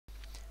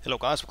Hello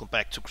guys, welcome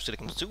back to Crusader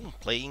 2,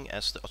 playing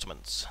as the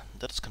Ottomans.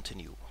 Let us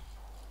continue.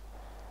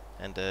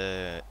 And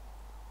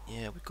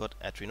yeah, we got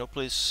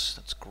Adrianopolis,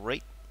 that's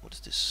great. What is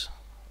this?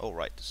 Oh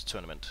right, it's a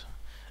tournament.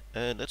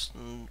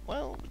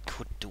 Well, we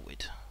could do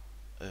it.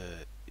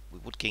 We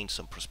would gain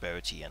some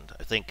prosperity, and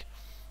I think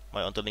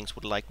my underlings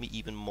would like me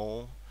even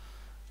more.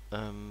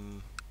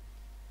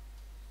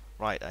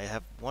 Right, I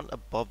have one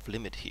above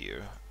limit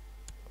here.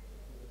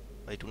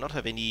 I do not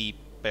have any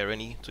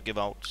barony to give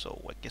out,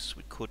 so I guess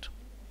we could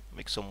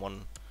make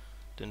someone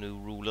the new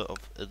ruler of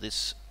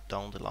this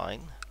down the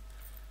line.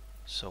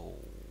 So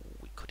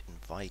we could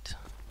invite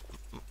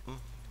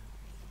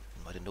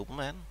a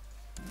nobleman.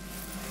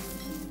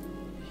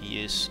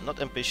 He is not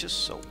ambitious,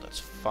 so that's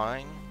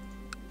fine.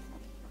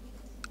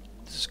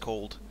 This is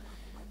called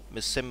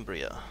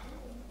Mesembria.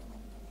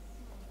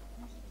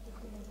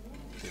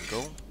 There we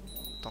go.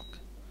 Donk.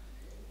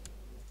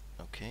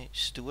 Okay,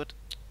 Stuart.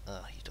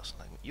 He doesn't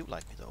like me. You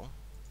like me though.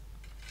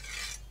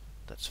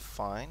 That's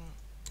fine.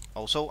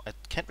 Also, I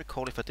can't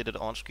recall if I did it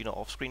on screen or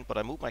off screen, but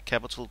I moved my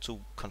capital to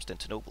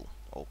Constantinople,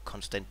 or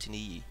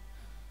Constantini,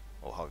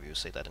 or however you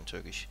say that in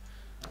Turkish.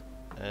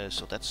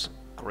 So that's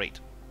great.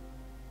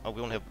 Oh,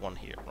 we only have one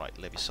here, right?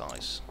 Levy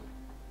size.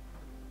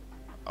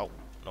 Oh,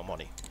 no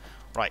money.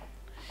 Right.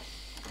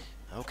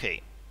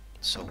 Okay.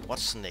 So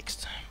what's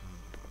next?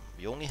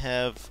 We only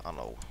have, I don't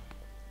know,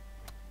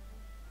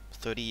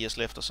 30 years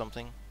left or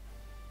something.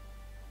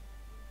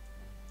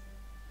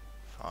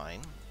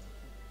 Fine.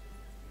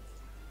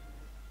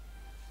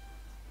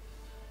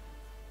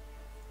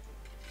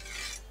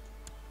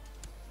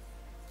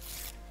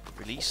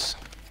 Release.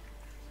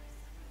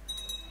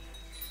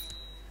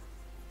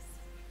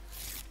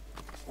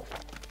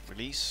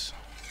 Release.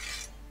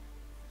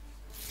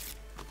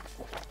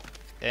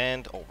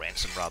 And, oh,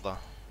 ransom rather.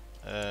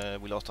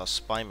 We lost our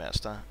spy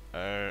master.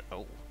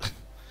 Oh.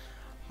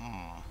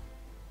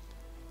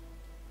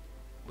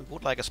 We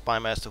would like a spy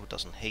master who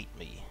doesn't hate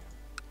me.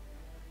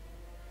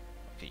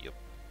 Okay,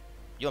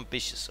 you're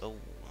ambitious. Oh,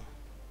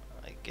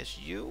 I guess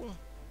you.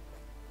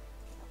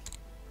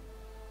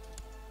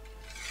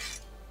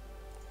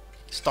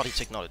 Study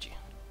technology.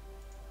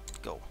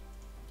 Go.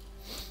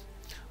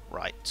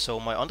 Right, so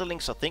my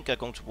underlings I think are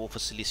going to war for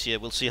Cilicia.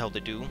 We'll see how they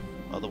do.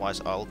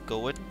 Otherwise I'll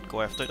go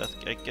after it,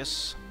 I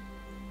guess.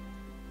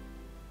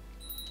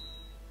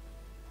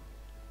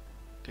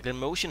 Declare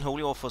motion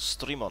holy war for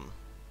Strymon.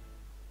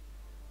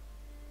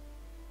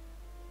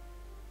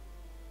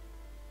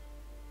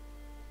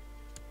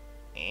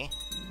 Eh?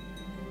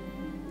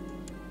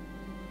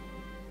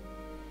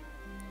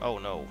 Oh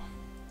no.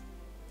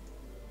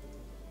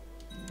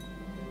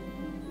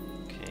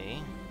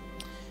 Okay.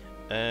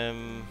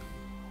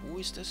 Who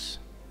is this?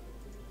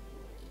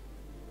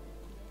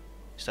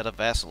 Is that a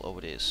vassal? Oh,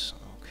 it is.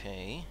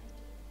 Okay.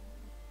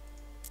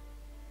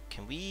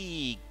 Can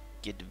we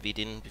get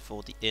Vidin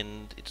before the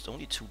end? It's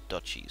only 2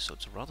 duchies, so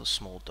it's a rather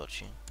small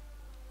duchy.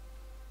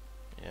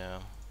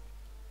 Yeah.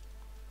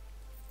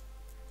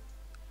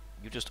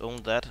 You just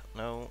own that?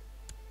 No.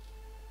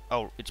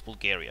 Oh, it's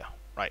Bulgaria.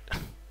 Right.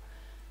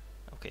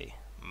 Okay.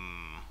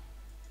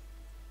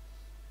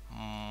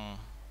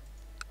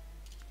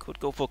 Could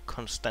go for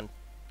Constant.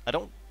 I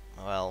don't.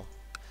 Well,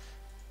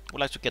 would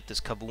like to get this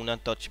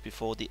Kavuna duchy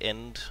before the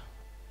end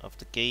of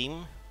the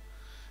game,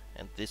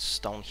 and this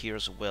down here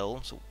as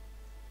well. So,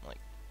 like,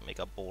 make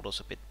our borders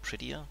a bit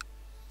prettier.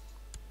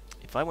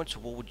 If I went to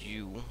war with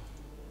you,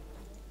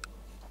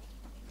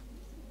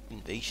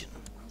 invasion,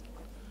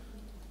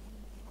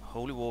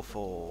 holy war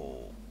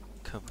for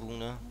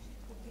Kavuna.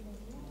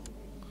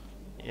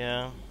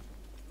 Yeah,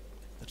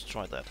 let's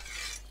try that.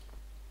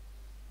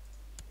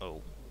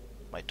 Oh,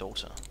 my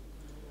daughter.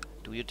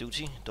 Do your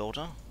duty,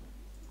 daughter.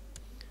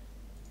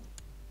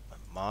 My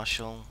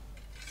marshal.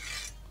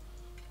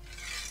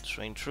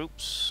 Train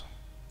troops.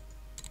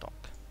 Dock.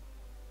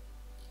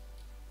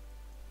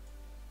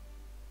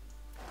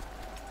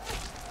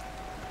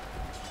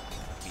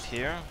 Meet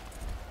here.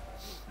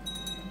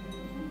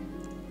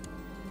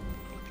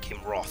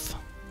 Became wroth.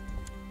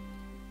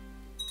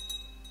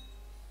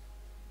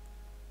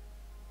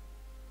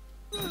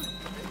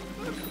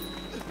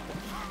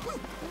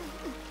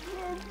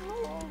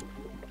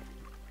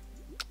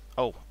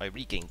 Oh, I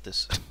regained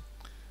this.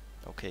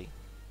 Okay.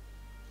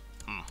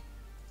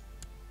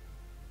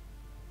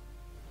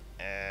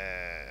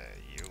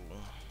 You.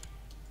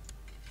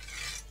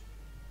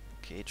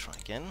 Okay, try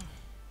again.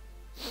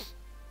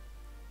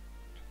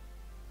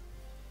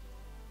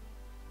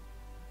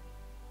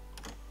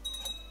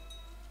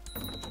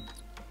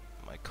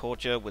 My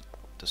courtier with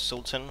the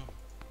Sultan.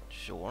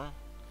 Sure.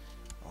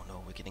 Oh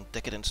no, we're getting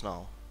decadence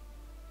now.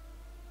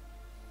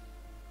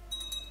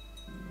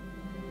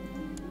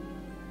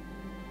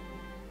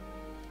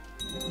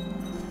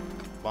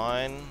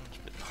 Combine,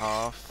 split in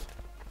half.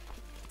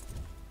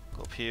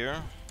 Go up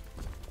here.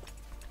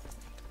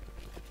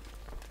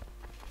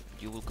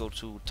 You will go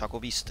to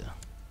Takovista.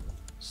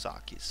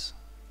 Sakis.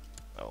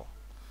 Oh.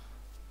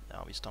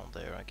 Now he's down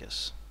there, I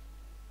guess.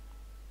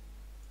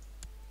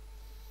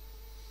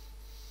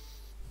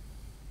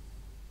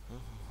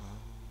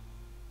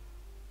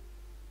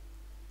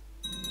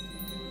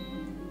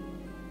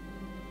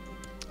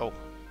 Oh,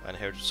 I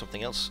inherited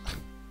something else.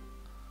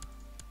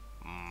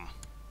 Hmm.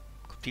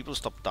 Could people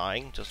stop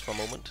dying just for a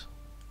moment?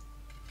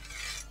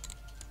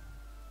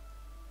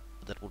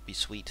 That would be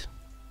sweet.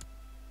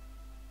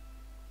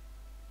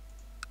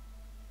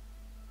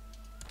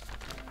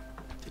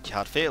 The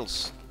jihad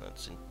fails.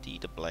 That's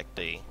indeed a black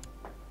day.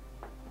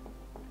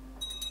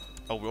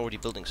 Oh, we're already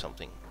building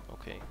something.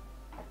 Okay.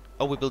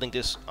 Oh, we're building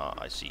this. Ah,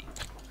 I see.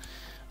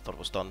 Thought it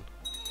was done.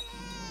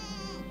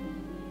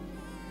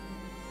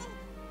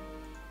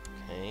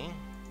 Okay.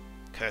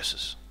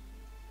 Curses.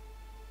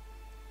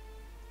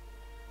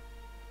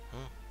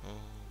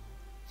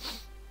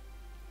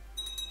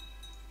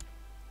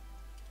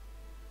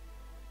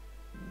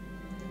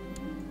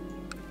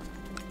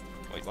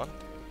 Wait, what?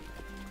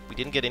 We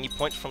didn't get any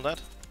points from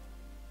that?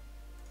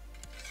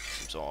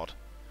 Seems odd.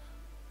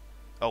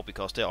 Oh,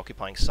 because they're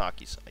occupying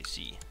Sakis. I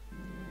see.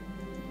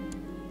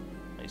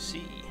 I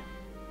see.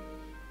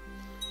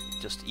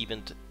 Just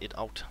evened it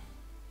out.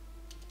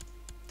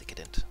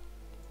 Decadent.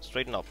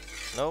 Straighten up.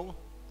 No.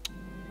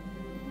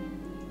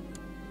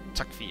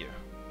 Takfir.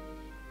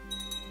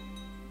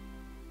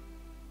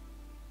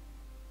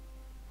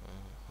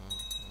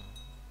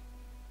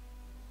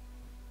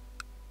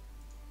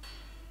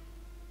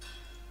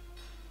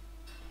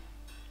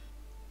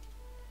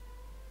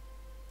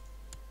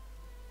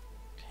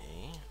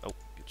 Okay. Oh,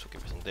 you took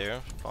everything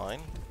there.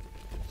 Fine.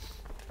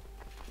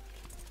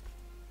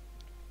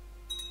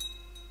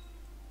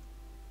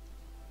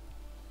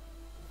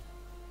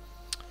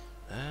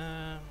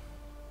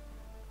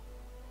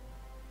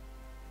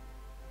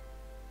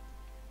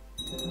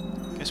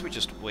 Guess we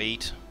just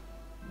wait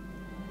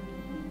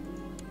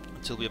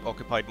until we have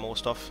occupied more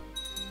stuff.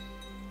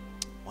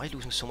 Why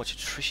losing so much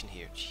attrition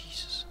here?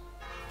 Jesus.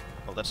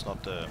 Oh, that's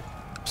not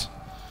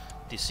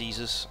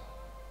diseases.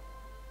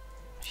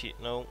 Shit,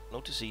 no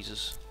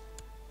diseases.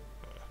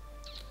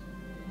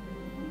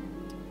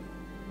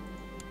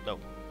 No.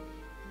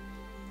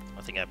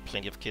 I think I have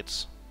plenty of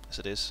kids as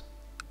it is.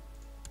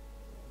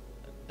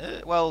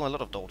 Well, a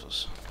lot of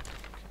daughters.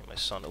 Okay, my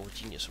son, oh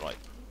genius, right?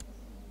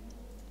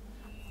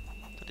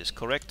 That is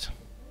correct.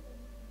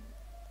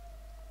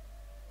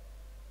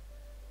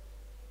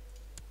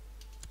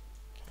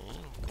 Okay,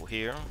 go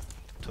here.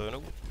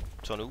 Turnu.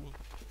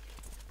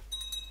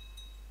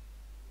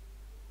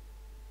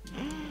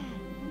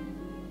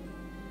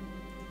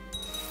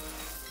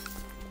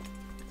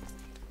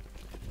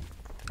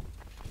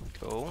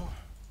 Go.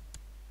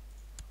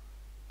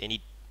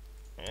 Any...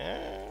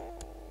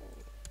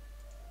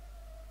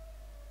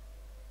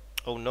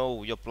 Oh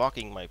no, you're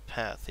blocking my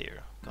path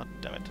here. God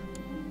damn it.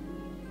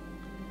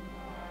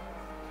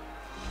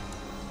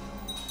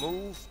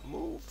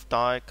 Move,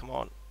 die, come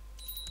on.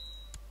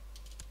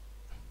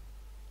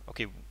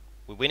 Okay,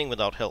 we're winning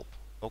without help.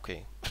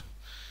 Okay.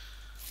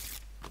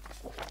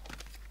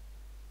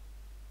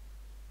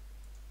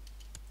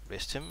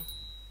 Rest him.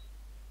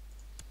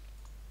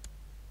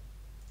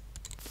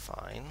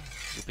 Fine.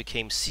 You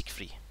became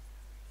Siegfried.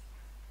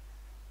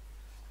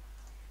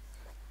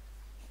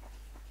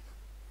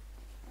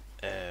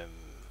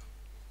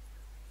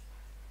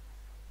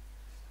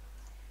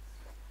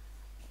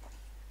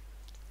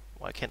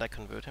 Why can't I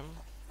convert him?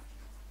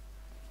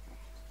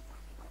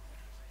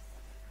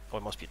 Oh,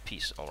 it must be at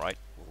peace. Alright,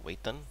 we'll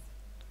wait then.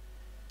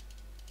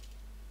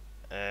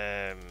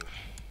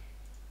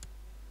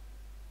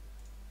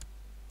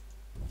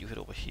 You head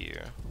over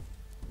here.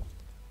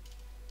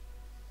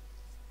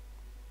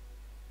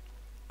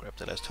 Grab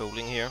the last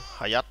holding here.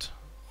 Hayat.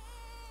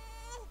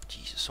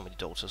 Jesus, so many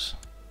daughters.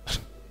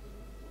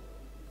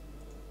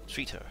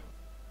 Treat her.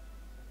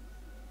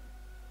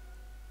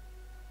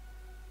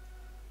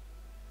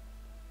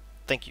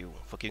 Thank you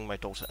for giving my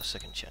daughter a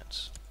second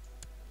chance.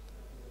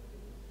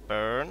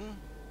 Burn.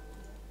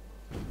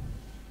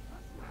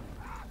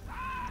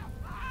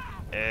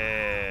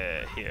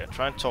 Here,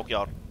 try and talk you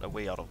out a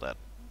way out of that.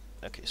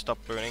 Okay, stop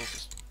burning,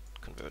 just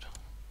convert.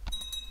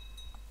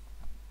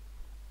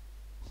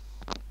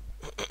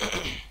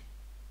 Okay,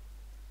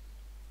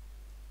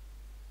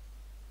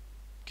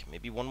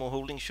 maybe one more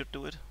holding should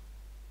do it.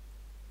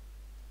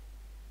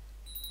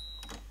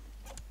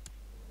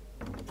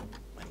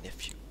 My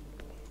nephew.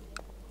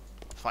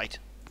 Fight.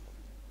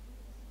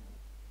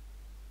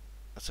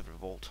 That's a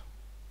revolt.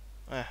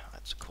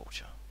 That's a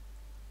culture.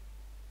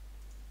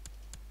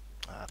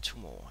 Two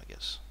more, I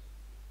guess.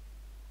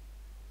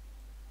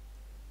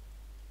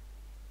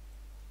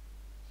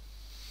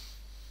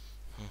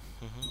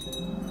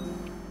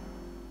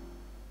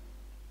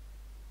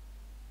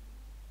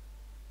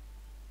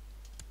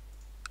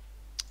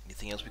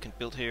 Anything else we can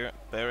build here?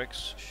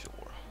 Barracks?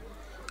 Sure.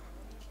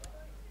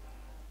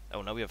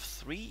 Oh, now we have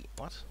 3?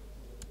 What?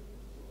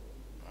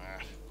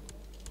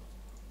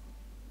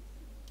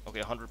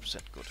 Okay,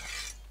 100% good.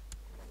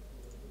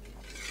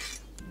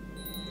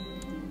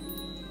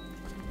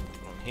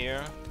 From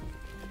here.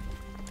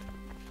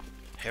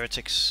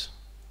 Heretics.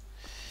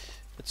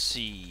 Let's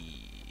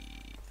see.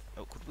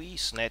 Oh, could we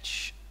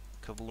snatch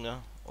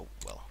Kavuna? Oh,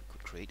 well, we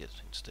could create it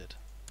instead.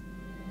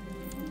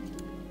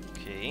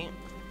 Okay.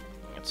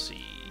 Let's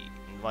see.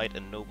 Invite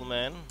a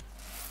nobleman.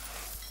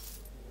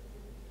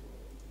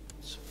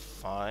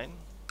 fine.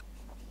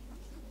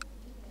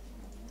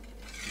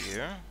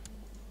 Here.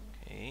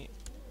 Okay.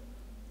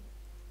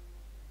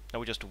 Now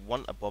we're just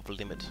one above the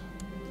limit.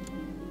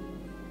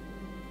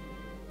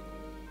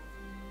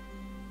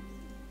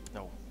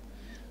 No.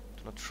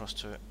 Do not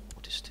trust her.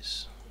 What is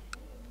this?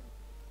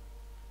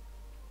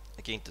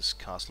 I gained this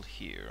castle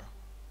here.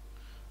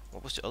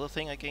 What was the other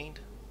thing I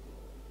gained?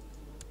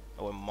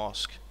 Oh, a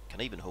mosque.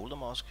 Can I even hold a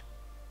mosque?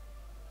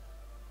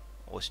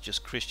 Or is it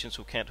just Christians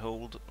who can't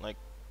hold, like,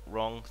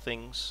 wrong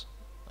things?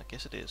 I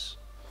guess it is.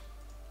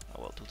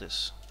 Oh, I'll do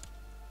this.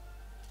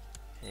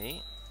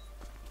 Okay.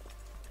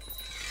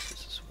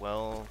 This as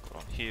well. Go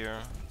on here.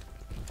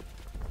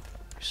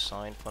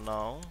 Resign for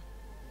now.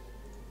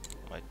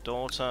 My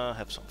daughter,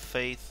 have some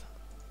faith.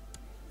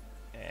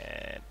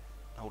 And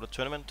hold a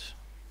tournament.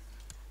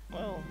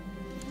 Well,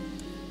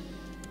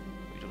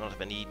 we do not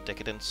have any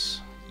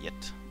decadence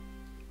yet.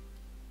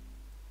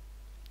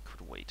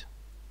 Could wait.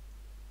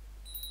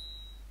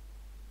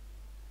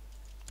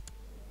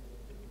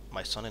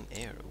 My son and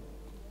heir.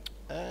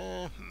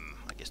 I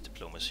guess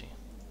diplomacy.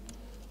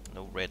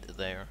 No red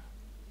there.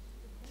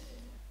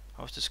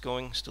 How's this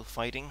going? Still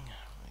fighting?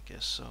 I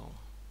guess so.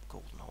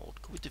 Golden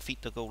Horde. Could we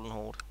defeat the Golden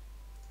Horde?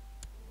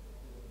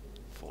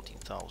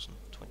 14,000.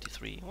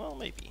 23. Well,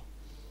 maybe.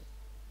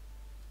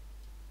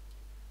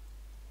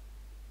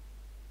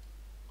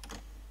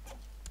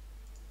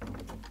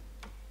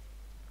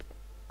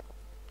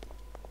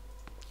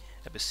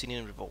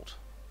 Abyssinian Revolt.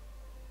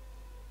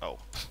 Oh.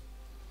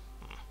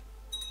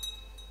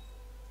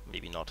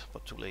 Maybe not,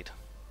 but too late.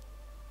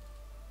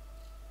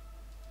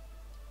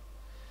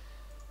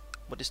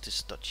 What is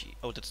this duchy?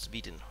 Oh, that's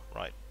Sweden,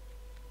 right.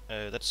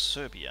 That's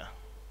Serbia.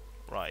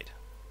 Right.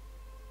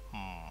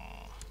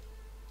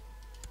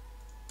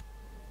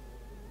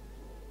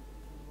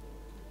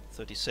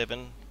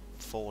 37,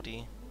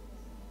 40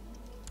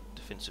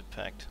 defensive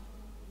pact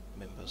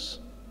members.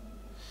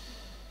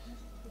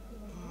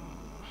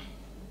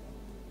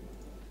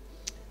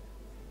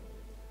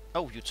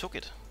 Oh, you took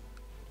it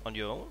on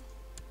your own?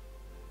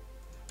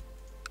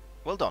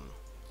 Well done.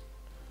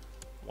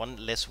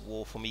 One less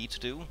war for me to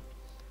do.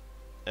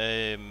 So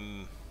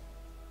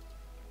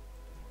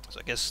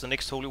I guess the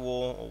next holy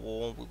war or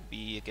war will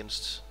be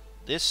against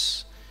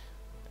this,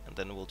 and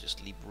then we'll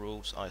just leave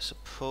roads. I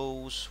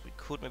suppose we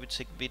could maybe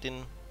take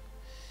Vidin.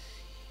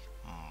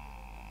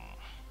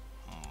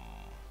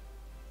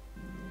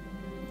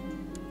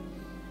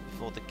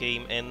 Before the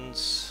game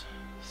ends,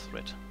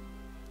 threat.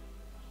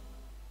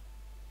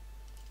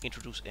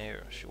 Introduce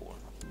air, sure.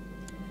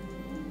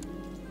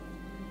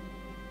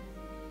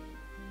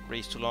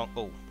 Race too long.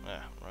 Oh,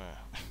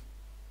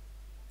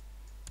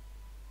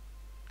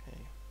 okay.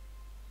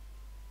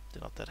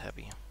 They're not that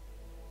happy.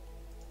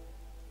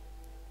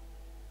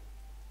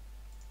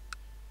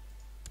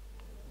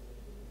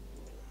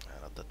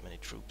 Not that many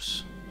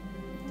troops.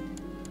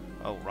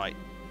 Oh, right.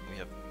 We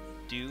have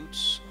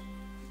dudes.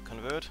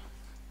 Convert.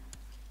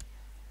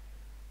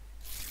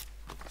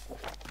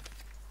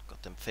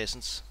 Got them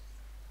pheasants.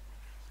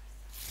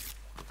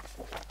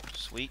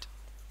 Sweet.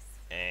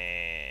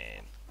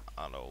 And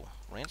I don't know,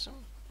 ransom?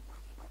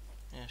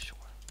 Yeah, sure.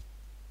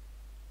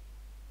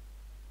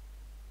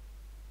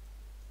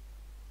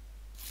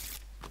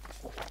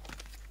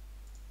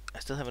 I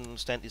still haven't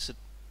understand. Is it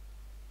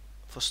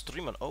for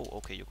streamer? Oh,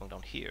 okay, you're going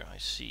down here. I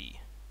see.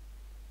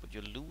 But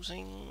you're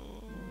losing,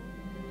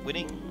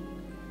 winning.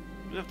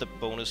 You have the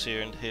bonus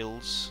here in the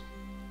hills.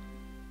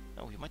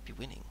 Oh, you might be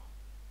winning.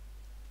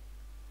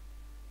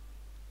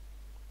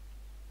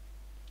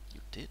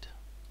 You did.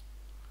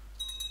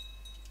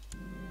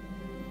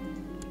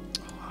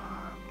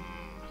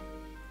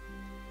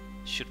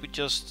 Should we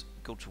just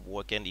go to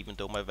war again, even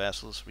though my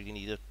vassals really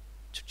needed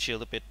to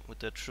chill a bit with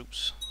their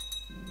troops?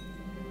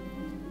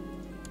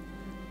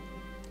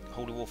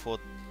 Holy war for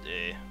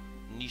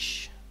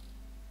Niche.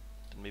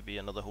 Then maybe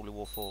another holy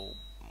war for,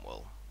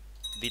 well,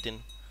 Vidin.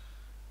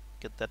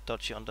 Get that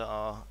duchy under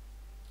our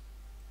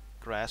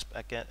grasp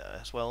again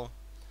as well.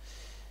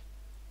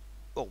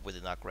 Oh,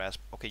 within our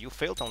grasp. Okay, you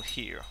failed down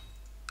here.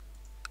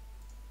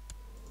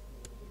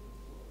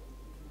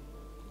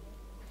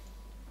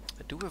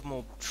 I do have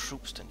more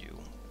troops than you.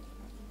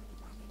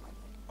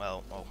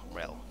 Well, oh,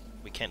 well,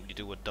 we can't really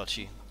do a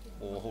duchy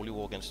or holy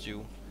war against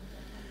you.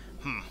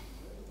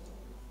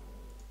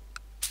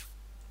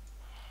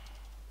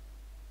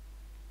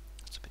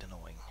 That's a bit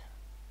annoying.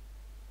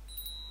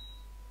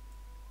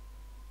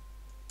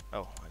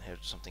 Oh, I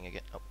inherited something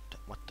again. Oh,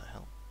 what the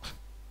hell?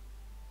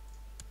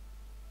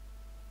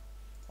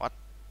 What?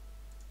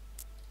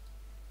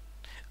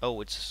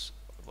 Oh, it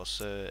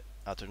was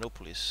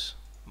Anatolia.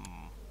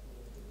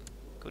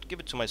 Could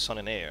give it to my son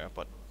and heir,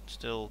 but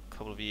still a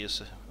couple of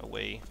years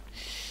away.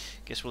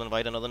 Guess we'll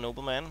invite another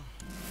nobleman.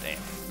 Damn,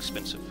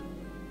 expensive.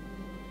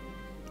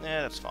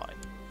 Yeah, that's fine.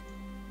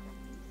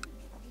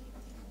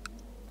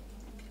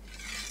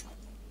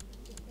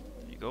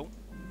 There you go.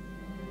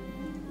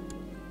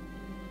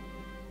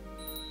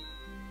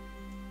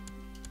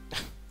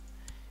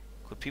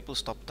 Could people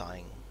stop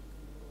dying?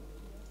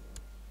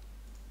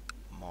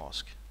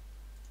 Mosque.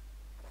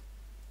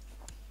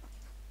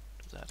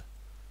 that.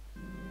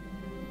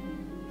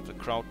 If the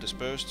crowd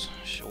dispersed,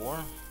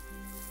 sure.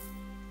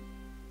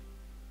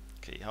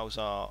 Okay, how's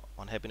our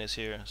unhappiness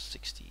here?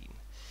 16.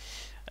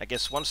 I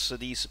guess once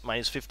these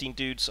minus 15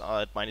 dudes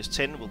are at minus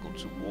 10, we'll go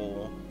to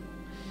war.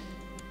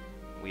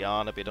 We are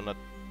on a bit on a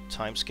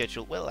time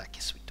schedule. Well, I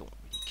guess we don't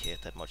really care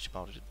that much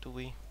about it, do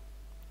we?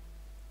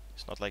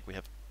 It's not like we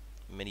have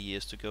many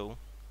years to go.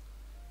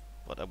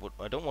 But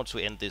I don't want to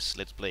end this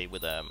Let's Play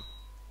with a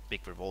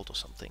big revolt or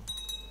something.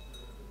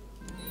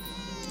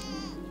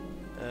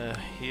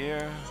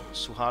 Here,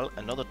 Suhal,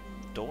 another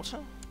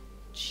daughter?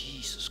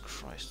 Jesus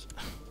Christ.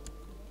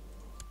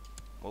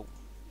 Whoa.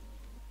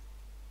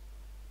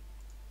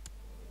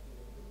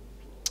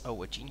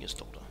 Oh, a genius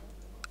daughter.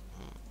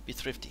 Be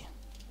thrifty.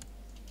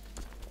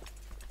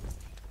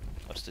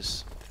 What's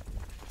this?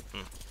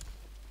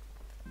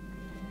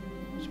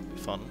 This will be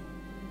fun.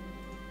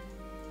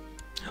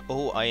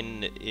 Oh, I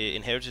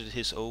inherited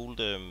his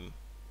old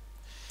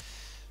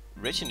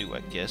retinue, I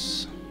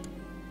guess.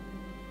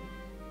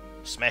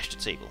 Smash the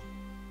table.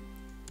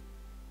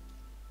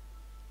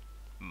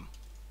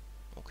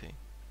 Okay.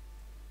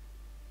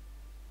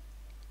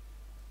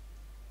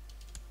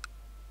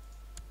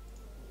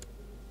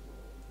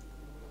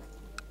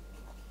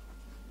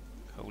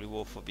 Holy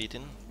War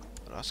forbidden.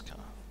 Raska.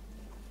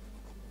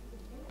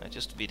 I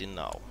just Vidin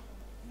now.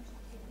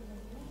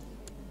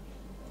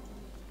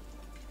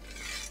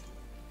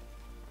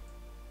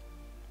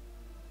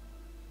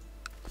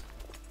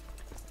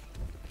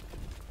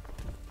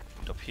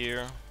 Put up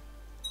here.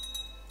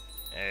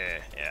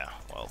 Yeah,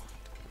 well,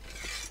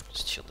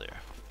 just chill there.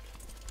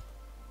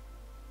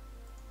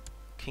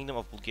 Kingdom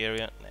of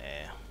Bulgaria,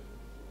 nah.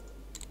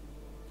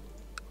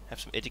 Have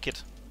some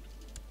etiquette.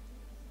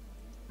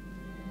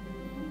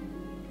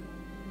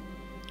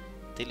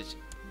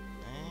 Diligent.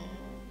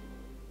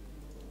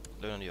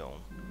 Learn on your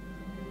own.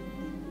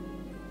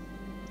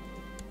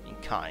 In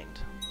kind.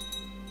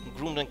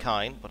 Groomed and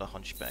kind, but a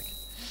hunchback.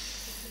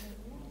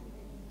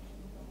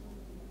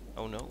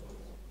 Oh no.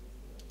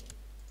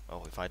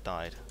 Oh, if I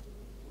died,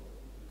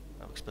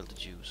 I'll expel the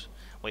Jews.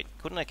 Wait,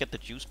 couldn't I get the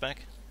Jews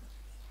back?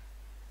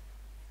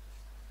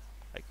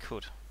 I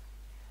could.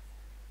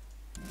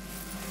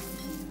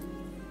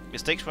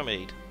 Mistakes were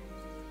made.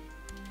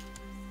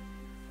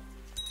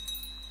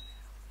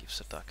 Give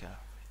Sadaka.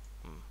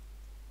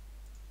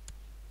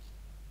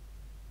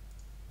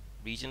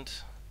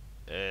 Regent,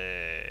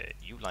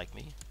 you like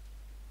me?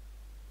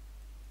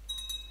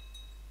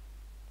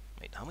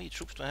 Wait, how many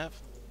troops do I have?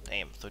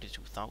 Damn,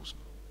 32,000.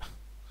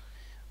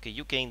 Okay,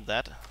 you gained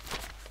that.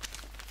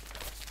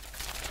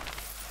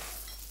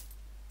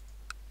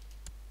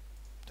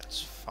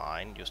 That's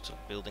fine, you're still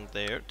building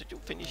there. Did you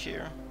finish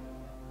here?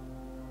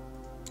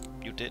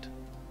 You did.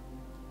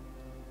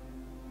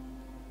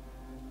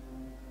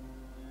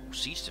 Ooh,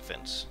 siege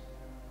defense.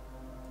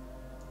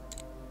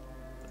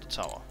 With the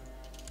tower.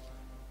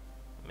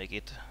 Make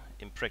it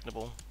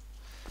impregnable.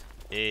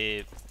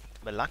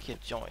 Wallachia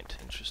joined.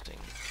 Interesting.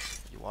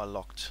 You are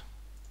locked.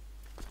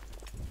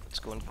 Let's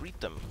go and greet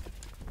them.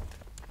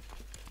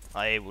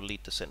 I will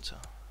lead the center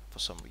for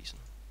some reason.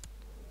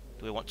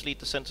 Do I want to lead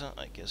the center?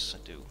 I guess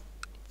I do.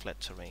 Flat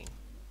terrain.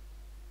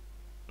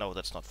 No,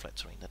 that's not flat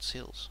terrain. That's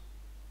hills.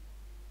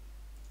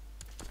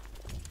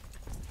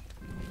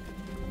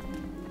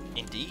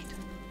 Indeed.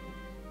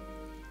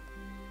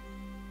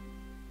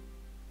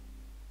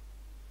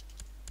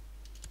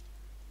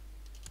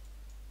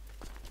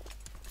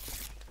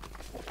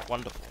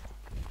 Wonderful.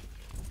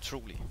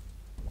 Truly.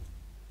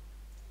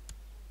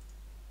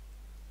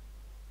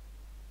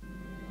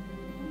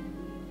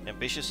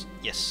 Ambitious?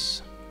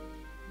 Yes.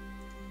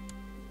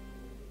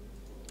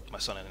 My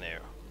son and an heir.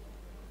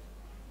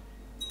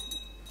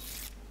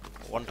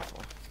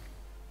 Wonderful.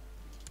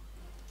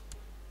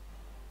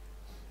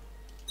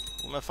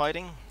 Who am I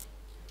fighting?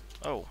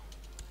 Oh.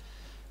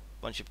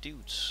 Bunch of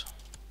dudes.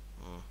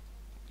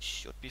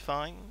 Should be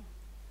fine.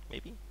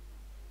 Maybe.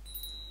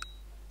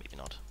 Maybe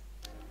not.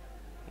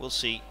 We'll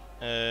see.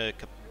 Kabash.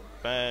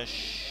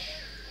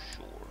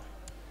 Sure.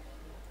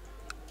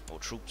 More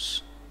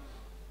troops.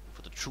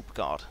 For the troop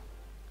guard.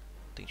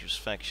 Dangerous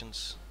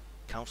factions.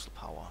 Council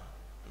power.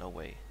 No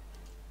way.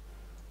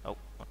 Oh,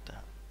 what the?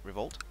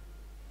 Revolt?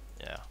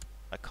 Yeah.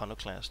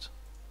 Iconoclast.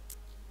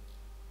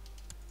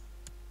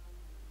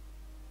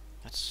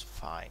 That's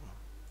fine.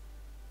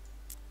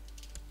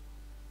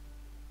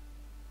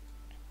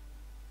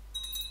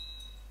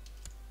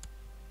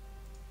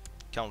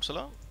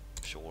 Counselor?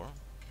 Sure.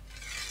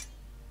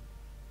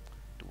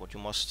 Do what you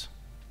must.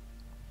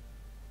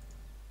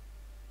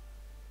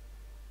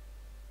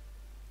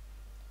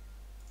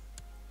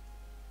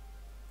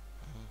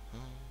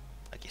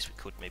 I guess we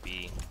could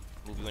maybe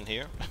move you in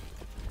here.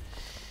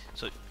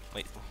 So,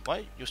 wait,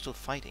 why you're still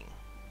fighting?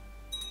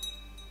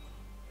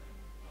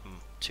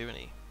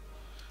 Tyranny.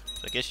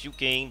 So I guess you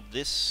gained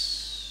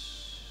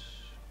this.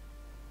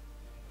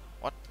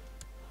 What?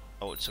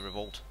 Oh, it's a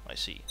revolt. I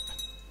see.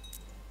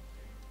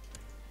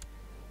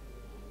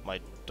 My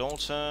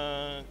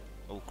daughter.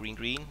 Oh, green,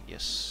 green.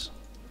 Yes,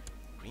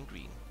 green,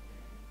 green.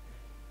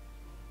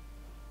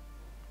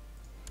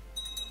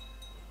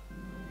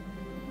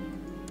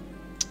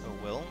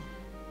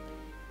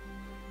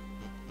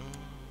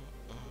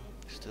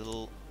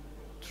 Still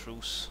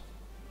truce.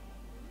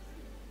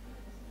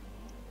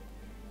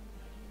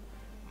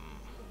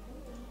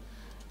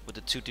 With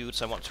the 2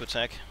 dudes I want to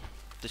attack.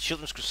 The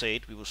Children's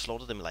Crusade, we will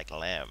slaughter them like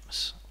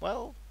lambs.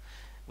 Well,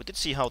 we did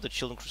see how the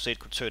Children's Crusade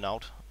could turn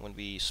out when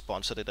we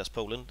sponsored it as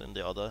Poland in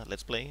the other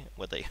Let's Play,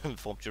 where they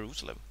informed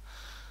Jerusalem.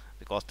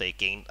 Because they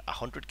gained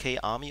 100k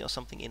army or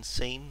something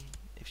insane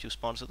if you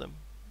sponsor them.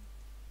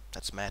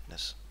 That's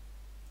madness.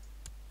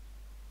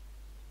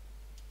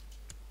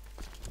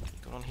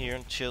 Go on here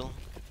and chill.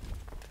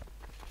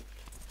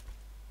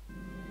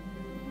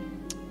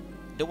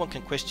 No one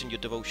can question your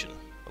devotion.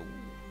 Oh,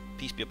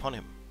 peace be upon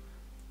him.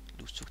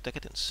 Lose to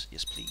decadence.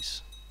 Yes,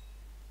 please.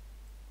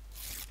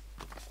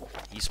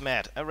 He's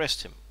mad.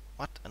 Arrest him.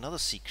 What? Another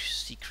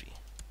secret.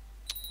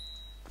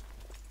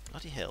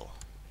 Bloody hell.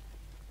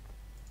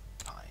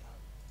 Fine.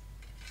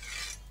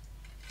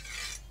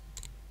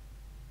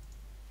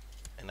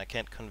 And I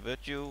can't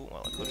convert you.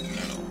 Well, I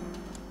couldn't. No.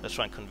 Let's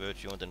try and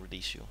convert you and then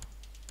release you.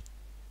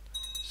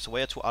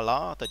 Swear to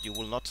Allah that you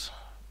will not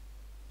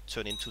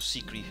turn into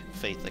secret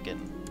faith again.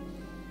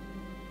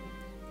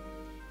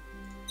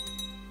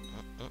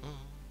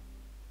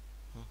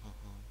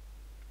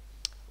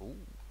 Ooh.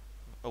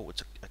 Oh,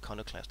 it's a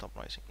iconoclast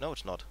uprising. No,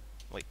 it's not.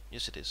 Wait,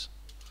 yes it is.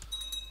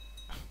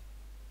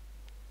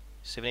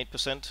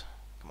 78%?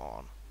 Come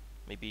on.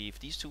 Maybe if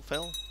these two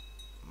fell?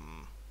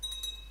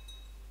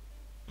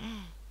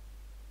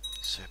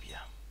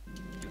 Serbia.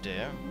 You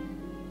dare?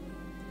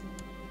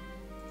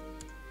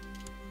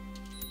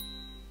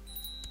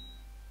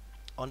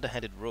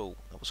 Underhanded row.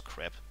 That was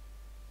crap.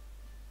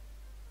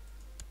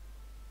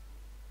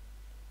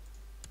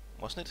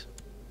 Wasn't it?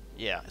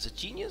 Yeah, is it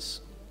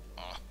genius?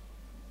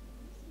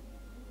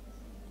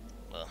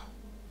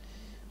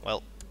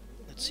 Well,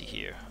 let's see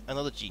here.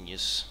 Another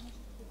genius.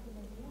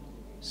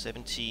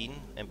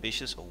 17.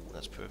 Ambitious. Oh,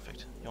 that's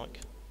perfect.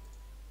 Yoink.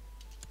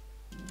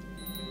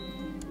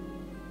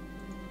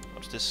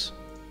 What's this?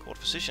 Court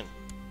physician.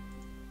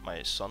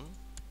 My son?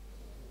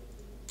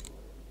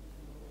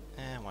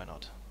 Why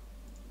not?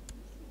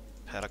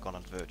 Paragon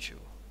and virtue.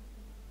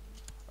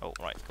 Oh,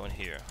 right, go in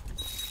here.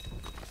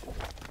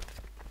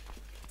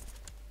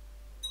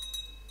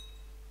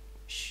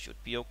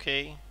 Should be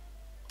okay.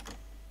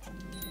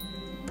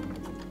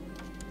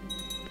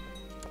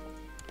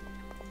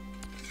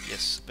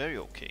 Yes, very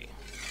okay.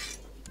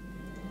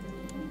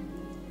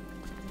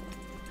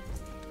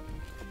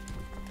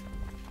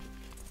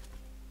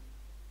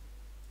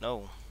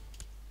 No.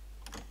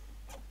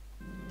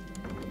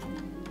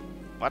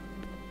 What?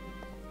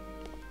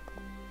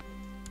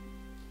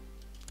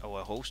 Oh,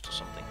 a host or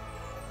something.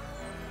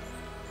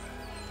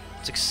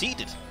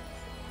 Succeeded!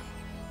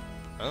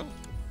 Huh?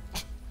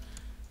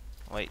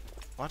 Wait,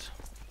 what?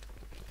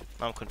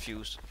 Now I'm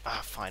confused.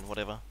 Ah, fine,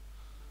 whatever.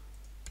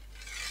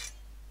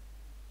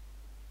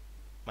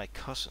 My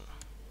cousin.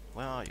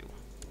 Where are you?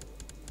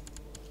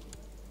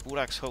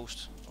 Burak's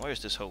host. Where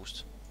is this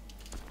host?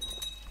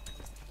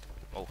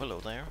 Oh, hello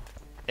there.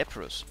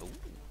 Epirus. Oh,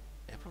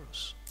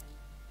 Epirus.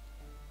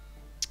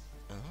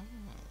 Ah,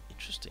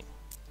 interesting.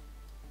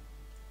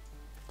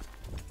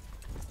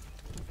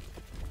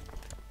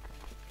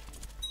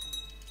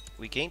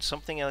 We gained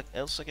something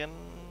else again.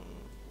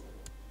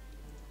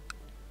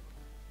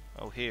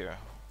 Oh, here.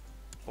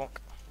 Bonk.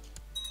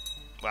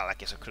 Well, I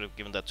guess I could have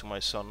given that to my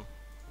son.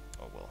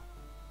 Oh well.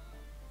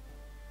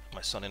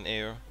 My son and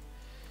heir.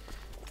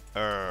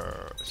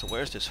 So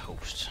where's this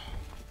host?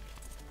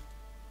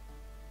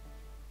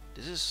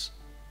 This is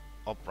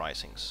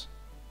uprisings.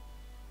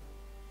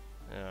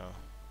 Yeah.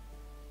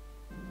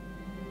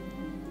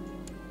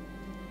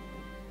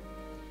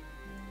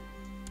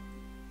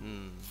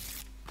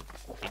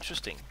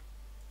 Interesting.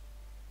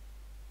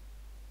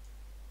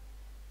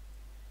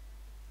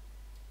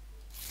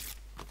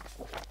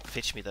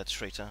 Fetch me that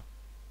traitor.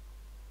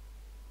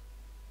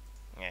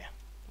 Yeah,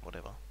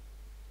 whatever.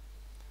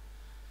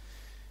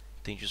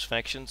 Dangerous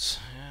factions?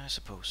 Yeah, I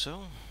suppose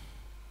so.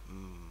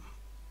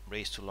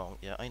 Race too long.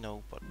 Yeah, I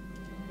know, but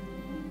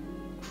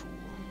cruel.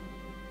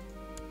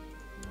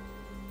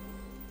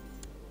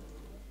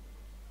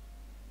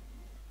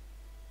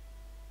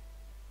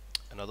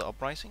 Another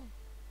uprising?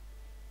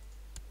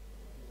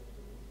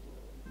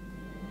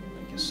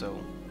 I guess so.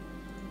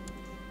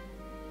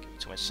 Give it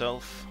to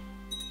myself.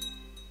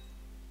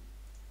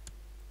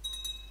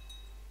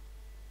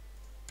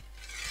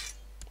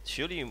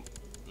 Surely you...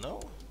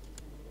 no?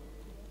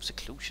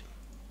 Seclusion.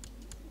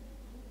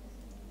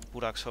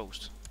 Burak's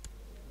host.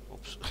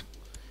 Oops.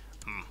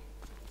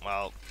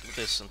 Well, do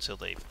this until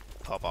they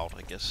pop out,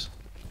 I guess.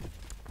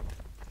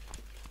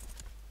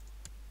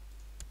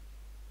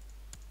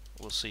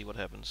 We'll see what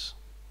happens.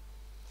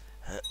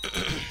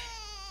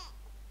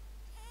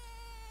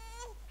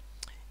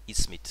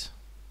 Izmit.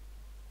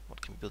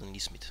 What can we build in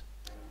Izmit?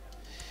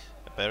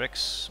 A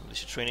barracks,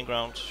 militia training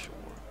ground, sure.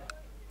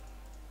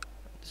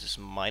 This is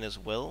mine as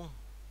well.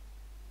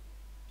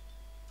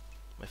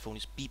 My phone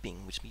is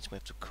beeping, which means we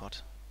have to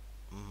cut.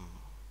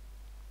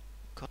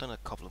 Cut in a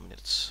couple of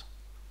minutes.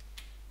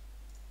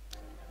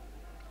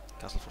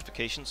 Castle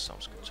fortifications,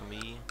 sounds good to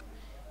me.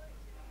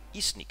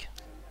 Iznik.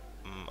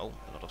 Oh,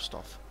 a lot of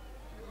stuff.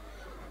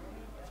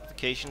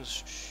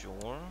 Fortifications,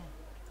 sure.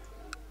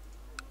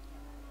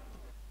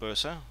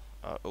 Bursa,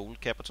 our old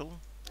capital.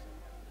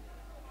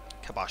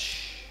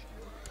 Kabash.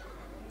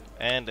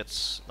 And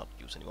let's not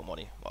use any more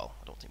money. Well,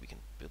 I don't think we can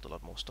build a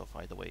lot more stuff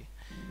either way.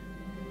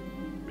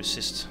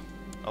 Resist.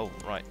 Oh,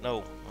 right,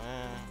 no.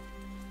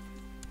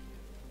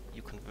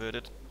 You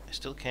converted. I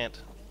still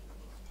can't.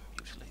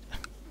 Usually.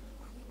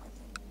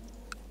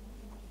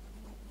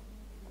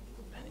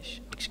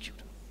 Banish.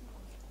 Execute.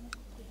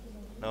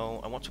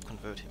 No, I want to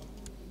convert him.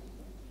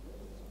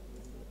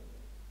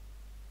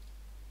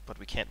 But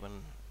we can't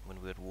when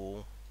we're at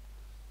war.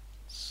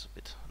 It's a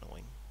bit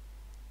annoying.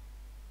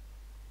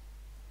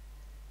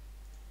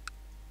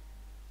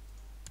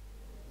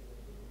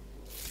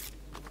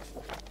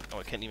 Oh,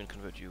 I can't even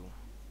convert you.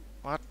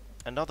 What?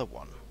 Another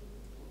one?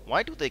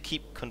 Why do they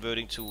keep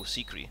converting to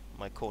Sikri,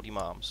 my court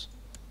imams?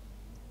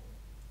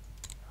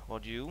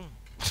 What you?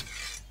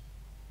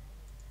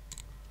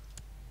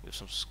 We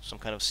have some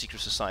kind of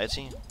secret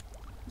society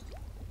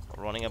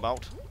running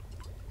about.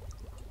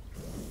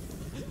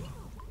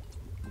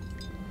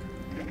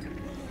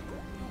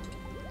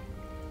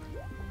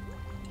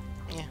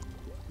 Yeah.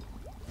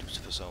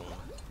 Lucifer's own.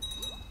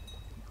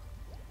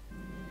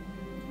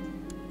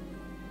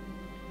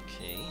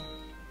 Okay.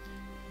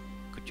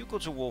 Could you go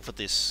to war for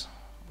this?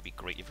 Would be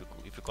great if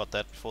you got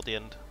that before the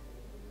end.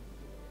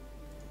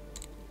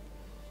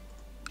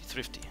 Be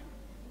thrifty.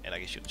 And I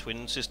guess your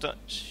twin sister,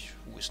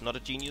 who is not a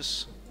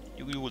genius,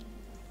 you will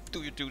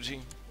do your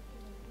duty.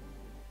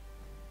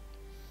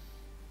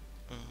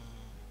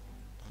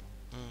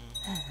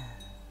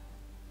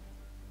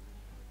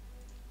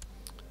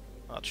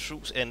 Our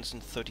truce ends in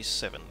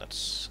 37.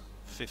 That's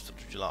 5th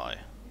of July.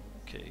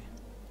 Okay.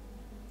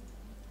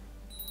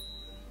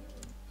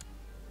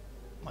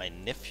 My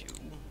nephew,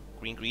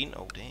 green.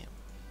 Oh damn!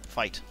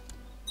 Fight.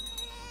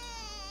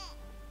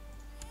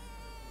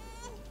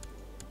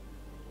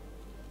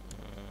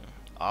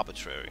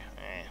 Arbitrary.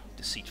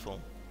 Deceitful.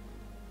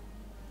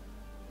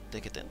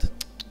 Decadent.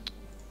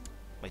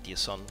 My dear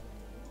son.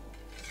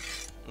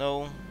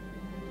 No.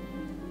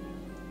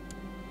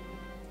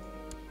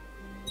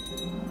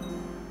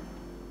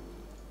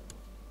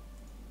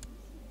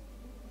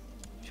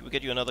 Should we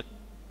get you another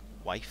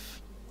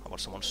wife? How about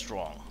someone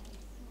strong?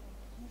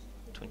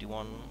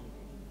 21.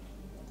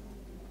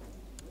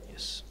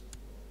 Yes.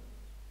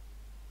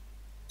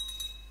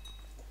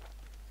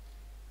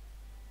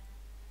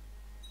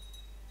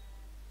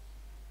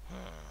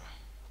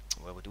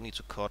 Well, we do need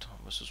to cut.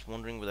 I was just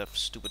wondering with that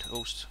stupid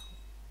host.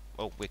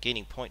 Oh, we're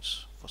gaining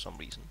points for some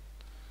reason.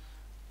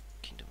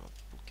 Kingdom of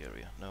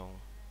Bulgaria. No.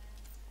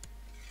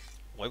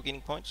 Why are we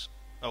gaining points?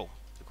 Oh,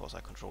 because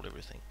I control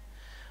everything.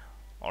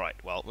 Alright,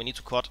 well, we need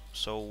to cut,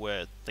 so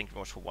thank you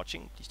very much for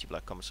watching. Please leave a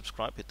like, comment,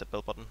 subscribe, hit that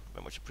bell button.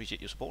 Very much appreciate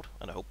your support,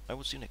 and I hope I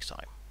will see you next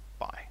time.